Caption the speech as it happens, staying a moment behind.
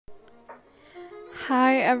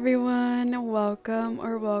Hi everyone,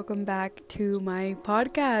 welcome back to my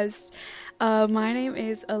podcast. My name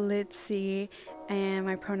is Alitzi and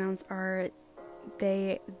my pronouns are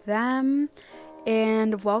they, them.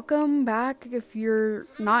 And welcome back if you're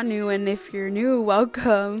not new, and if you're new,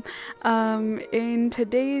 welcome. In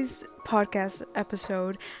today's podcast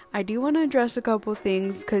episode, I do want to address a couple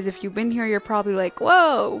things because if you've been here, you're probably like,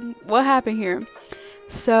 whoa, what happened here?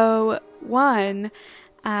 So, one,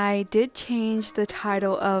 I did change the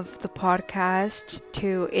title of the podcast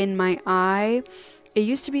to In My Eye. It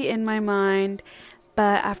used to be In My Mind,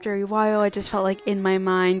 but after a while I just felt like In My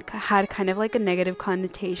Mind had kind of like a negative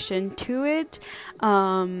connotation to it.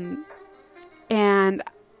 And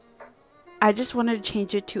I just wanted to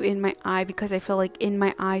change it to In My Eye because I feel like In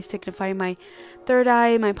My Eye signifying my third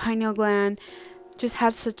eye, my pineal gland, just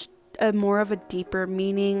had such a more of a deeper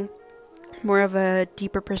meaning, more of a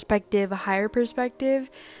deeper perspective, a higher perspective.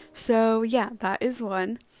 So yeah, that is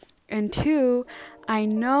one. And two, I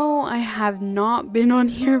know I have not been on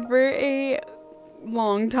here for a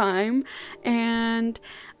long time, and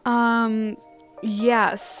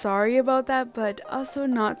yeah, sorry about that, but also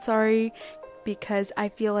not sorry because I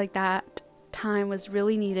feel like that time was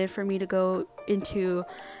really needed for me to go into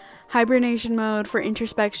hibernation mode, for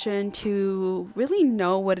introspection, to really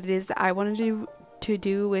know what it is that I want to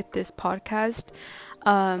do with this podcast.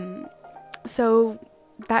 So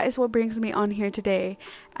that is what brings me on here today,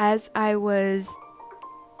 as I was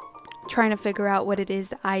trying to figure out what it is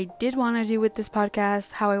that I did want to do with this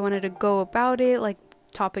podcast, how I wanted to go about it, like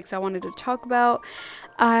topics I wanted to talk about.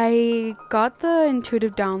 I got the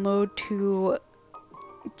intuitive download to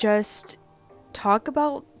just talk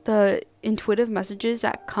about the intuitive messages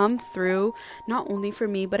that come through, not only for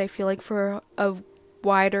me, but I feel like for a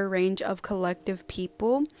wider range of collective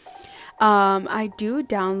people. I do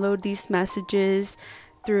download these messages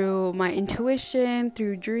through my intuition,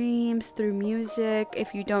 through dreams, through music.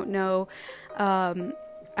 If you don't know, I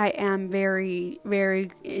am very,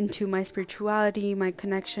 very into my spirituality, my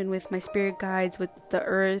connection with my spirit guides, with the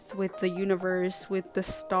earth, with the universe, with the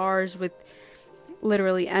stars, with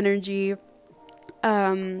literally energy.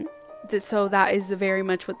 So that is very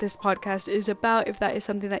much what this podcast is about. If that is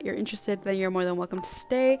something that you're interested in, then you're more than welcome to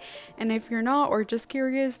stay. And if you're not, or just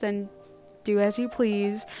curious, then do as you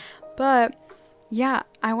please. But yeah,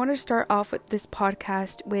 I want to start off with this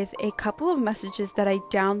podcast with a couple of messages that I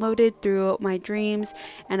downloaded through my dreams,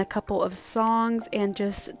 and a couple of songs and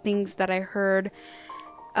just things that I heard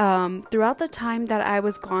throughout the time that I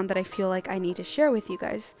was gone that I feel like I need to share with you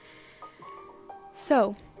guys.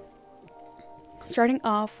 So, starting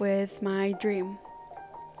off with my dream.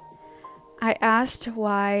 I asked,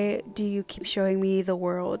 why do you keep showing me the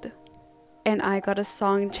world? And I got a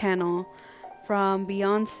song channel from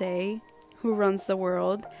Beyonce, who runs the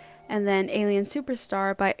world, and then Alien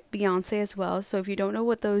Superstar by Beyonce as well. So if you don't know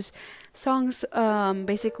what those songs,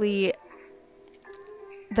 basically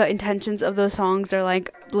the intentions of those songs are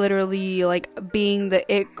like literally like being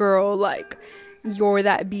the it girl, like you're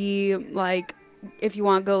that bee, like if you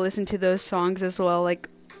want, go listen to those songs as well, like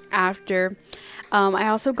after. I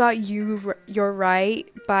also got You're Right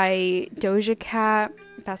by Doja Cat.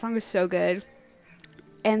 That song is so good.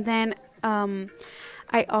 And then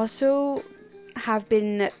I also have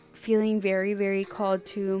been feeling very, very called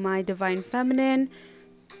to my divine feminine.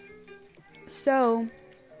 So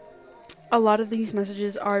a lot of these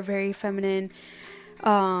messages are very feminine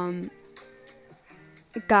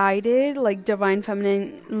guided, like divine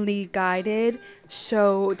femininely guided.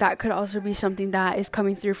 So that could also be something that is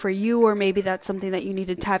coming through for you, or maybe that's something that you need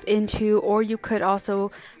to tap into, or you could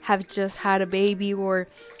also have just had a baby or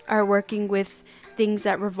are working with things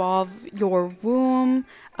that revolve your womb,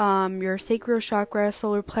 your sacral chakra,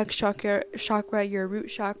 solar plex chakra, your root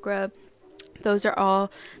chakra. This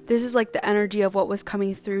is like the energy of what was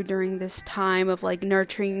coming through during this time of like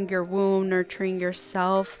nurturing your womb, nurturing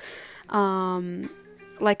yourself.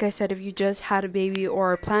 Like I said, if you just had a baby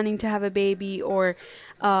or are planning to have a baby, or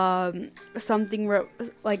something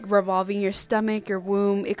revolving your stomach, your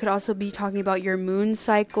womb, it could also be talking about your moon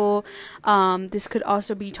cycle. This could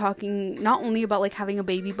also be talking not only about like having a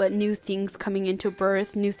baby, but new things coming into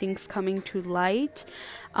birth, new things coming to light.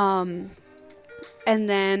 And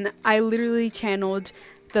then I literally channeled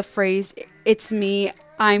the phrase, "It's me,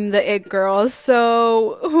 I'm the it girl."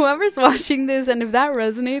 So whoever's watching this, and if that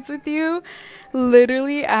resonates with you,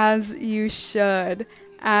 literally as you should.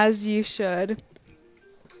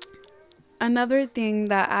 Another thing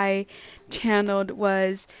that I channeled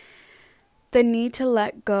was the need to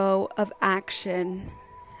let go of action,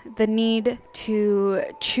 the need to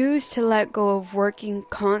choose to let go of working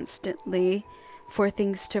constantly for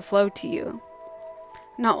things to flow to you.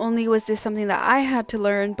 not only was this something that I had to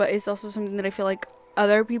learn, but it's also something that I feel like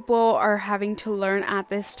other people are having to learn at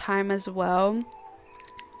this time as well.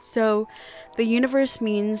 So the universe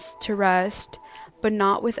means to rest, but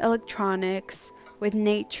not with electronics, with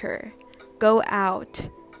nature. Go out,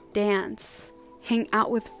 dance, hang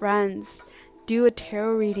out with friends, do a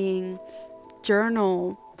tarot reading,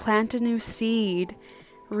 journal, plant a new seed,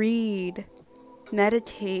 read,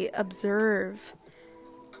 meditate, observe.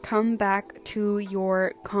 Come back to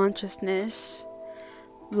your consciousness.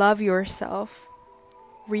 Love yourself.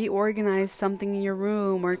 Reorganize something in your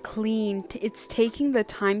room or clean. It's taking the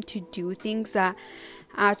time to do things that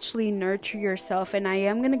actually nurture yourself. And I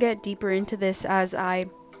am going to get deeper into this as I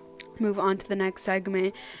move on to the next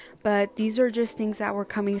segment. But these are just things that were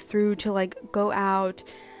coming through to like go out,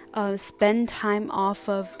 spend time off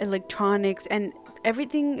of electronics, and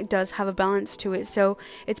everything does have a balance to it. So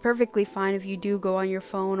it's perfectly fine if you do go on your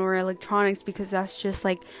phone or electronics, because that's just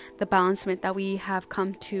like the balancement that we have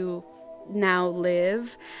come to now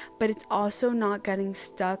live. But it's also not getting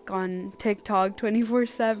stuck on TikTok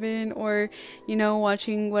 24/7 or, you know,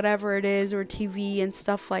 watching whatever it is, or TV and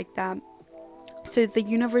stuff like that. So the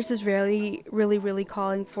universe is really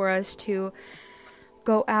calling for us to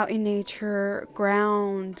go out in nature,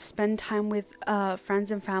 ground, spend time with friends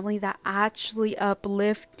and family that actually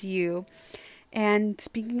uplift you. And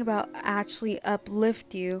speaking about actually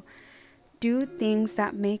uplift you, do things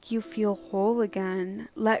that make you feel whole again.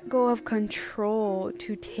 Let go of control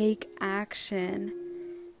to take action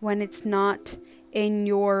when it's not in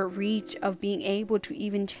your reach of being able to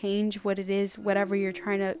even change what it is, whatever you're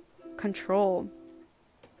trying to control.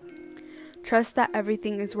 Trust that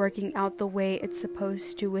everything is working out the way it's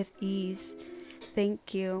supposed to with ease.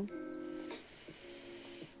 Thank you.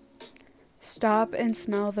 Stop and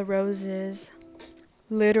smell the roses.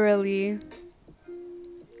 Literally.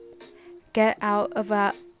 Get out of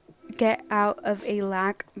a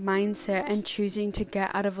lack mindset and choosing to get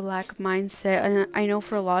out of a lack mindset. And I know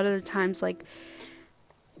for a lot of the times, like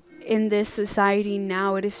in this society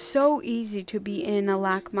now, it is so easy to be in a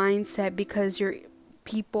lack mindset because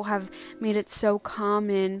people have made it so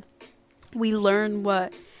common. We learn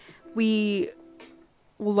what we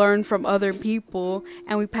learn from other people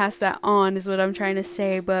and we pass that on, is what I'm trying to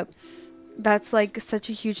say. But that's like such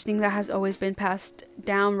a huge thing that has always been passed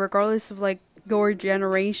down, regardless of like your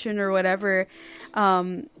generation or whatever.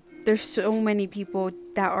 There's so many people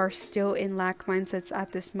that are still in lack mindsets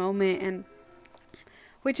at this moment, and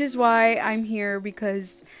which is why I'm here,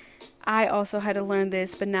 because I also had to learn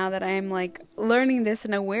this. But now that I am like learning this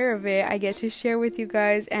and aware of it, I get to share with you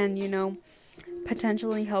guys and, you know,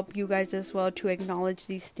 potentially help you guys as well to acknowledge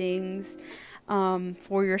these things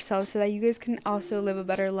for yourself, so that you guys can also live a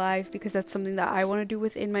better life. Because that's something that I want to do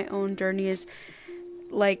within my own journey, is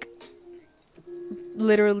like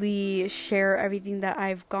literally share everything that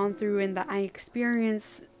I've gone through and that I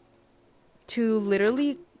experience, to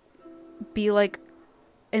literally be like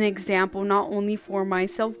an example, not only for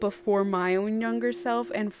myself but for my own younger self,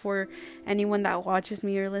 and for anyone that watches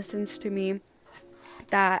me or listens to me,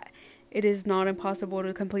 that it is not impossible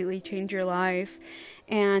to completely change your life.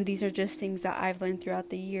 And these are just things that I've learned throughout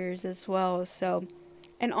the years as well. So,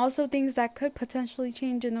 and also things that could potentially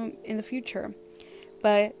change in the future.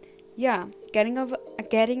 But yeah, getting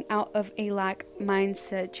out of a lack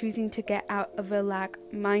mindset, choosing to get out of a lack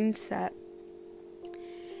mindset.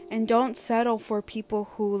 And don't settle for people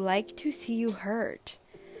who like to see you hurt,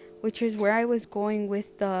 which is where I was going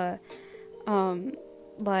with the,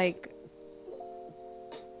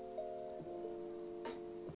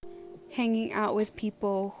 hanging out with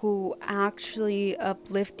people who actually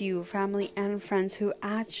uplift you, family and friends who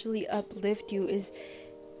actually uplift you. Is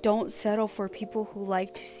don't settle for people who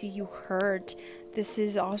like to see you hurt. This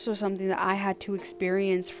is also something that I had to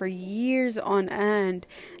experience for years on end,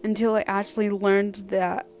 until I actually learned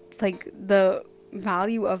that, like, the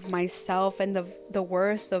value of myself and the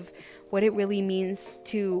worth of what it really means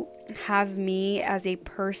to have me as a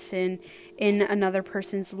person in another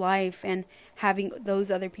person's life, and having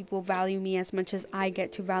those other people value me as much as I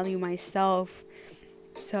get to value myself.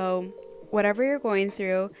 So whatever you're going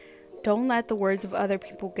through, don't let the words of other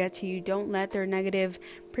people get to you. Don't let their negative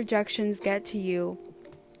projections get to you.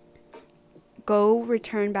 Go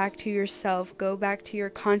return back to yourself. Go back to your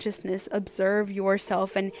consciousness. Observe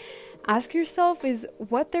yourself and ask yourself, is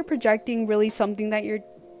what they're projecting really something that you're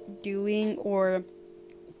doing, or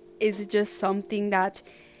is it just something that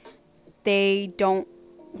they don't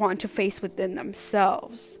want to face within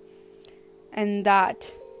themselves? And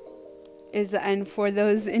that is the end for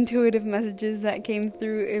those intuitive messages that came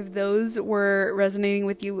through. If those were resonating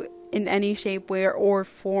with you in any shape, way, or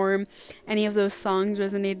form any of those songs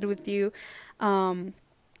resonated with you,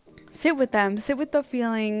 sit with them, sit with the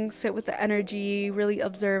feelings, sit with the energy, really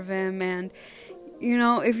observe them. And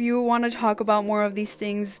if you want to talk about more of these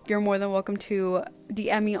things, you're more than welcome to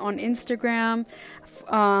DM me on Instagram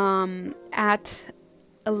at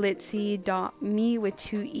alitzy.me with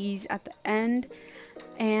 2 E's at the end.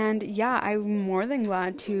 And yeah, I'm more than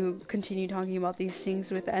glad to continue talking about these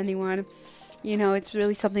things with anyone. It's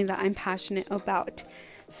really something that I'm passionate about.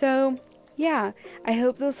 So yeah, I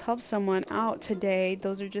hope those help someone out today.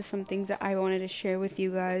 Those are just some things that I wanted to share with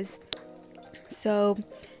you guys. So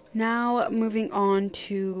now moving on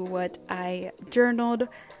to what I journaled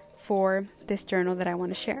for this journal that I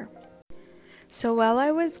want to share. So while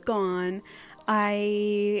I was gone,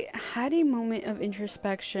 I had a moment of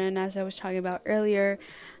introspection. As I was talking about earlier,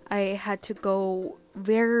 I had to go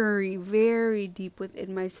very, very deep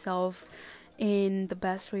within myself in the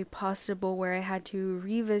best way possible, where I had to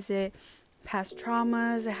revisit past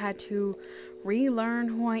traumas. I had to relearn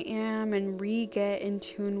who I am and get in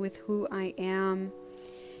tune with who I am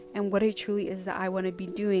and what it truly is that I want to be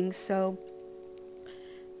doing. So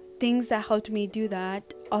things that helped me do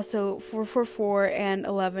that, also 444 and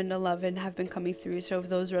 1111 have been coming through. So if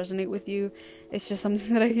those resonate with you, it's just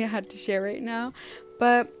something that I had to share right now.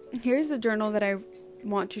 But here's the journal that I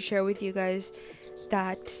want to share with you guys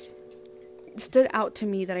that stood out to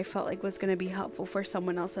me, that I felt like was going to be helpful for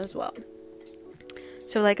someone else as well.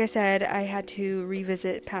 So like I said, I had to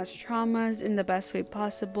revisit past traumas in the best way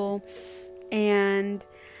possible. And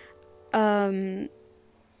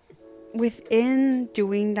within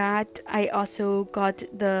doing that, I also got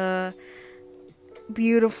the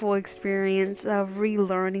beautiful experience of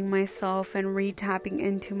relearning myself and re-tapping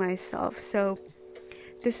into myself. So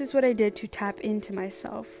this is what I did to tap into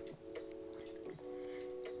myself.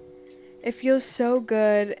 It feels so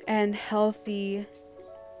good and healthy.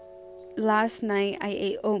 Last night I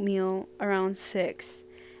ate oatmeal around 6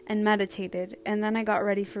 and meditated, and then I got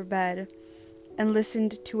ready for bed and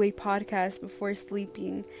listened to a podcast before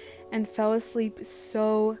sleeping and fell asleep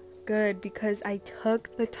so good because I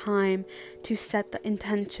took the time to set the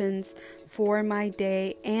intentions for my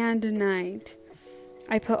day and night.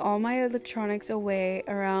 I put all my electronics away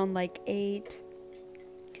around 8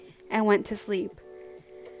 and went to sleep.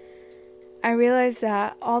 I realized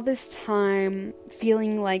that all this time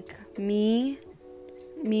feeling like me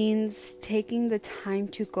means taking the time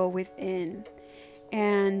to go within.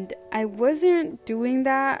 And I wasn't doing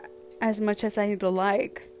that as much as I'd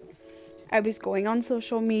like. I was going on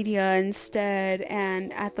social media instead,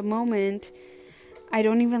 and at the moment, I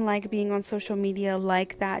don't even like being on social media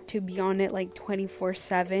like that, to be on it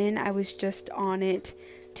 24/7. I was just on it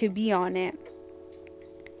to be on it.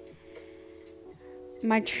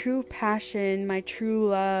 My true passion, my true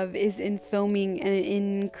love is in filming and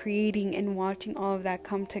in creating and watching all of that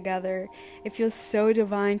come together. It feels so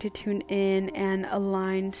divine to tune in and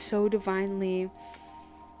align so divinely.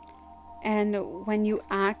 And when you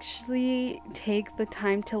actually take the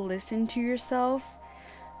time to listen to yourself,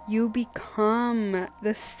 you become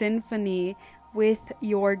the symphony with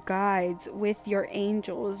your guides, with your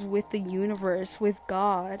angels, with the universe, with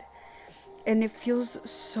God. And it feels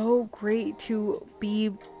so great to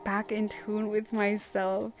be back in tune with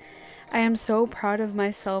myself. I am so proud of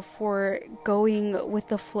myself for going with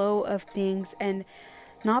the flow of things and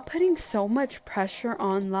not putting so much pressure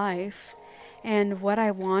on life and what I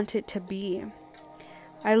want it to be.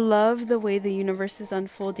 I love the way the universe is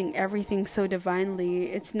unfolding everything so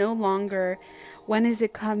divinely. It's no longer when is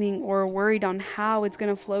it coming or worried on how it's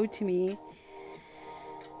going to flow to me.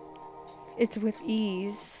 It's with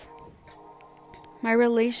ease. My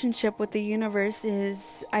relationship with the universe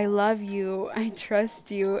is, I love you, I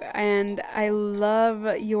trust you, and I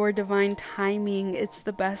love your divine timing. It's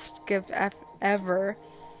the best gift ever.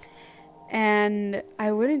 And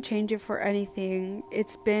I wouldn't change it for anything.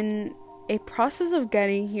 It's been a process of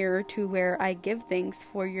getting here to where I give thanks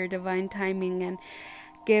for your divine timing and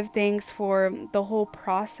give thanks for the whole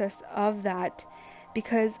process of that.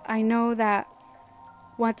 Because I know that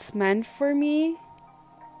what's meant for me,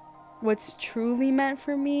 what's truly meant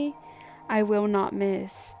for me, I will not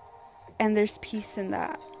miss. And there's peace in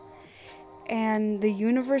that. And the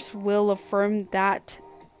universe will affirm that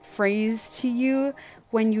phrase to you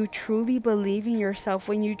when you truly believe in yourself,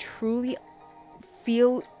 when you truly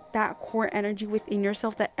feel that core energy within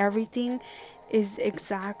yourself, that everything is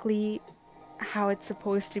exactly how it's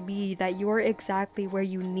supposed to be, that you're exactly where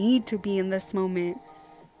you need to be in this moment.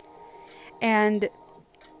 And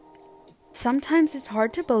sometimes it's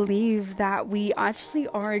hard to believe that we actually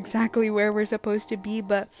are exactly where we're supposed to be,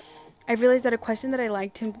 but I realized that a question that I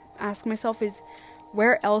like to ask myself is,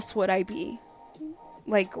 where else would I be?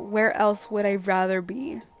 Like, where else would I rather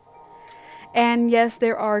be? And yes,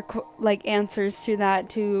 there are like answers to that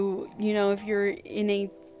too. You know, if you're in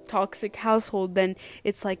a toxic household, then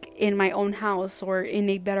it's like in my own house or in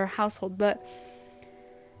a better household. But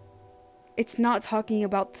it's not talking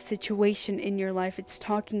about the situation in your life. It's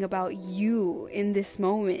talking about you in this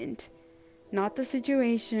moment. Not the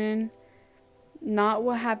situation, not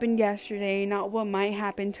what happened yesterday, not what might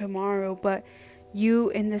happen tomorrow, but you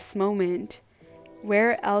in this moment.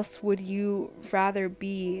 Where else would you rather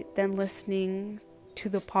be than listening to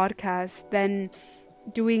the podcast, than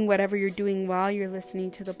doing whatever you're doing while you're listening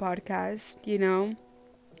to the podcast, you know?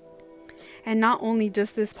 And not only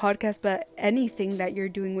just this podcast, but anything that you're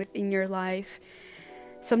doing within your life.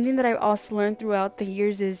 Something that I've also learned throughout the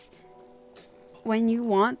years is when you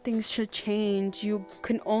want things to change, you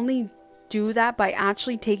can only do that by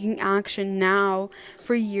actually taking action now.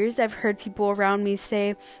 For years, I've heard people around me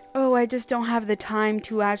say, oh, I just don't have the time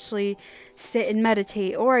to actually sit and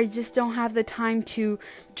meditate, or I just don't have the time to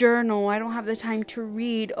journal, I don't have the time to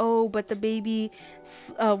read, oh, but the baby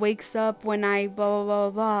wakes up when I blah, blah, blah,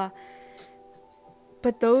 blah.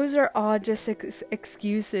 But those are all just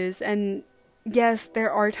excuses. And yes,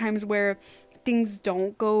 there are times where things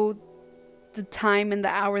don't go the time and the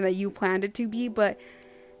hour that you planned it to be, but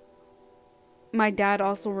my dad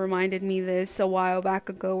also reminded me this a while back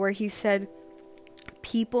ago, where he said,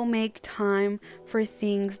 people make time for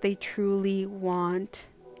things they truly want.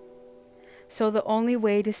 So the only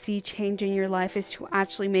way to see change in your life is to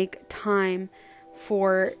actually make time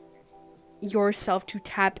for yourself, to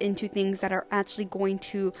tap into things that are actually going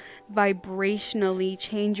to vibrationally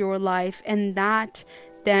change your life, and that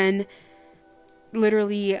then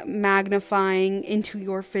literally magnifying into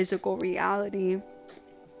your physical reality.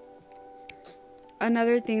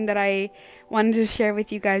 Another thing that I wanted to share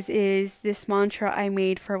with you guys is this mantra I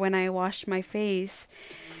made for when I washed my face.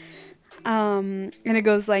 And it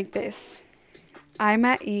goes like this. I'm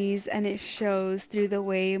at ease, and it shows through the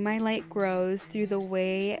way my light grows, through the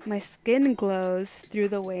way my skin glows, through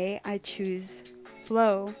the way I choose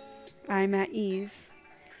flow. I'm at ease.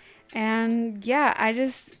 And yeah,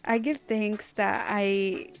 I give thanks that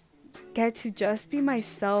I get to just be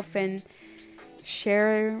myself and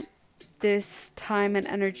share this time and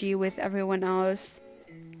energy with everyone else.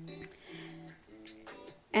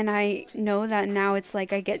 And I know that now it's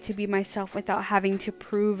like I get to be myself without having to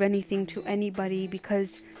prove anything to anybody,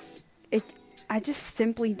 because I just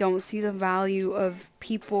simply don't see the value of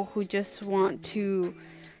people who just want to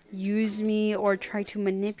use me or try to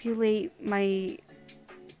manipulate my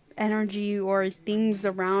energy or things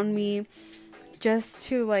around me just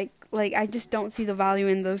to like I just don't see the value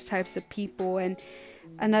in those types of people. And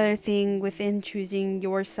another thing within choosing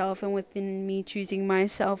yourself and within me choosing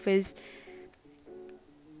myself is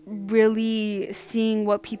really seeing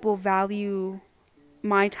what people value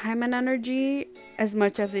my time and energy as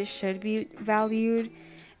much as it should be valued,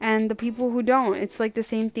 and the people who don't. It's like the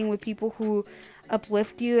same thing with people who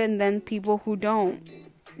uplift you and then people who don't,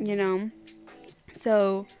 you know?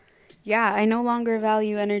 So yeah, I no longer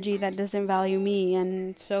value energy that doesn't value me,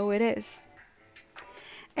 and so it is.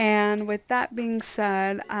 And with that being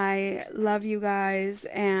said, I love you guys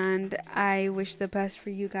and I wish the best for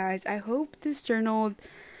you guys. I hope this journal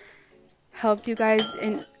helped you guys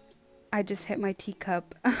in... I just hit my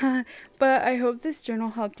teacup. But I hope this journal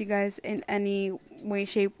helped you guys in any way,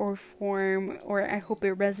 shape, or form, or I hope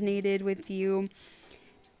it resonated with you.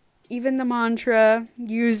 Even the mantra,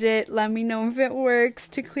 use it. Let me know if it works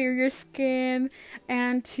to clear your skin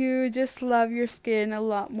and to just love your skin a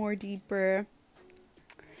lot more deeper.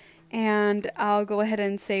 And I'll go ahead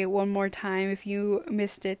and say it one more time if you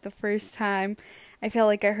missed it the first time. I felt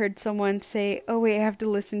like I heard someone say, oh wait, I have to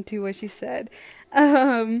listen to what she said.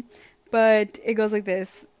 But it goes like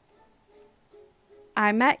this.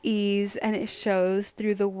 I'm at ease, and it shows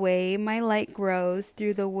through the way my light grows,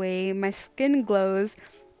 through the way my skin glows,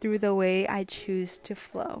 through the way I choose to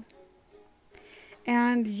flow.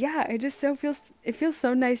 And yeah, it feels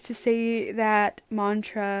so nice to say that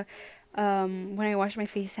mantra when I wash my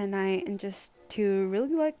face at night, and just to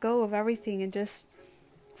really let go of everything and just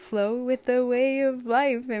flow with the way of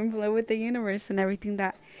life and flow with the universe and everything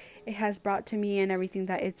that it has brought to me and everything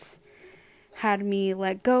that it's had me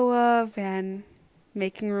let go of, and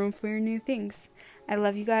making room for new things. I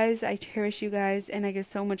love you guys, I cherish you guys, and I give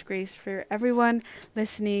so much grace for everyone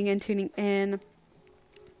listening and tuning in.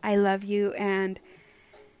 I love you, and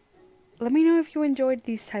let me know if you enjoyed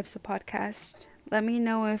these types of podcasts. Let me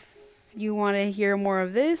know if you want to hear more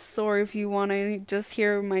of this, or if you want to just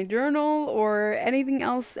hear my journal, or anything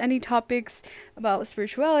else, any topics about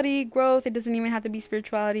spirituality, growth. It doesn't even have to be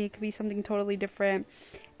spirituality. It could be something totally different.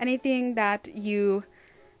 Anything that you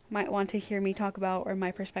might want to hear me talk about or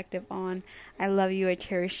my perspective on. I love you. I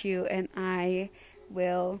cherish you. And I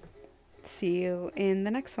will see you in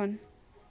the next one.